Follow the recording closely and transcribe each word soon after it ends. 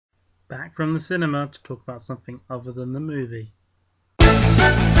back from the cinema to talk about something other than the movie.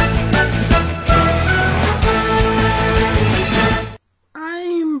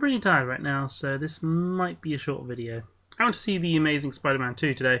 I'm pretty tired right now, so this might be a short video. I went to see The Amazing Spider-Man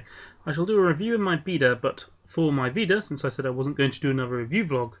 2 today. I shall do a review in my VEDA, but for my VEDA, since I said I wasn't going to do another review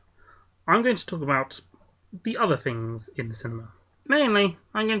vlog, I'm going to talk about the other things in the cinema. Mainly,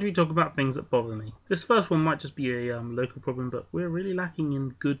 I'm going to be talking about things that bother me. This first one might just be a local problem, but we're really lacking in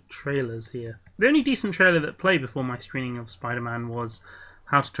good trailers here. The only decent trailer that played before my screening of Spider-Man was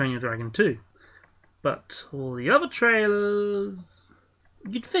How to Train Your Dragon 2. But all the other trailers...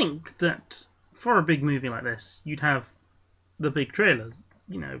 You'd think that for a big movie like this, you'd have the big trailers.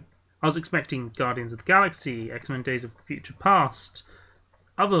 You know, I was expecting Guardians of the Galaxy, X-Men Days of Future Past,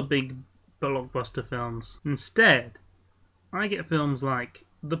 other big blockbuster films. Instead, I get films like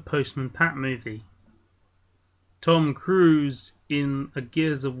the Postman Pat movie, Tom Cruise in a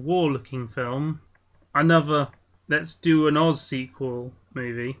Gears of War looking film, another Let's Do an Oz sequel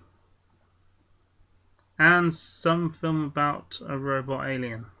movie, and some film about a robot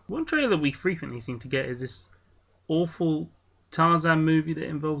alien. One trailer that we frequently seem to get is this awful Tarzan movie that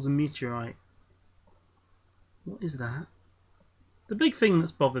involves a meteorite. What is that? The big thing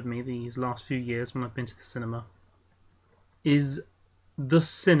that's bothered me these last few years when I've been to the cinema is the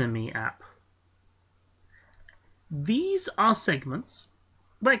CineMe app. These are segments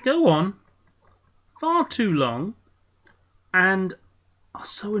that go on far too long and are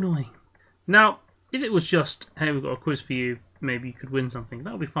so annoying. Now, if it was just, hey, we've got a quiz for you, maybe you could win something,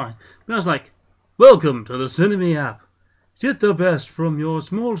 that would be fine. But I was like, welcome to the CineMe app. Get the best from your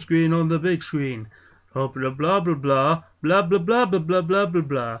small screen on the big screen. Blah blah blah blah blah blah blah blah blah blah blah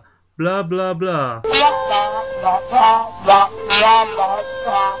blah blah blah blah.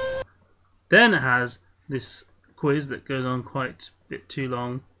 Then it has this quiz that goes on quite a bit too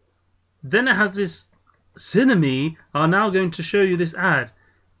long. Then it has this CineMe are now going to show you this ad.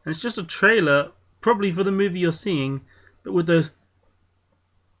 And it's just a trailer, probably for the movie you're seeing, but with those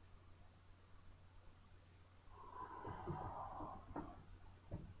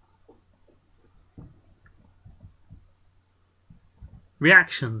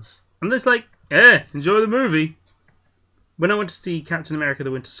reactions. And it's like, enjoy the movie. When I went to see Captain America the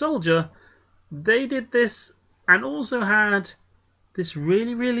Winter Soldier, they did this and also had this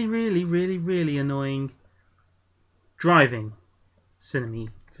really annoying driving CineMe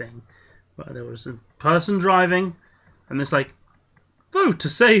thing. Where there was a person driving and it's like, vote to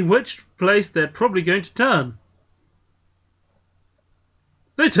say which place they're probably going to turn.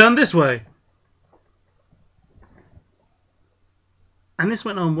 They turned this way. And this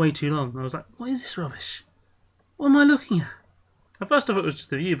went on way too long. I was like, what is this rubbish? What am I looking at? At first I thought it was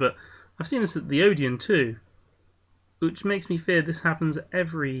just a view, but I've seen this at the Odeon too, which makes me fear this happens at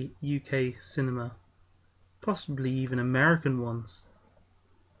every UK cinema, possibly even American ones.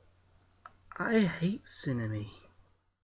 I hate CineMe.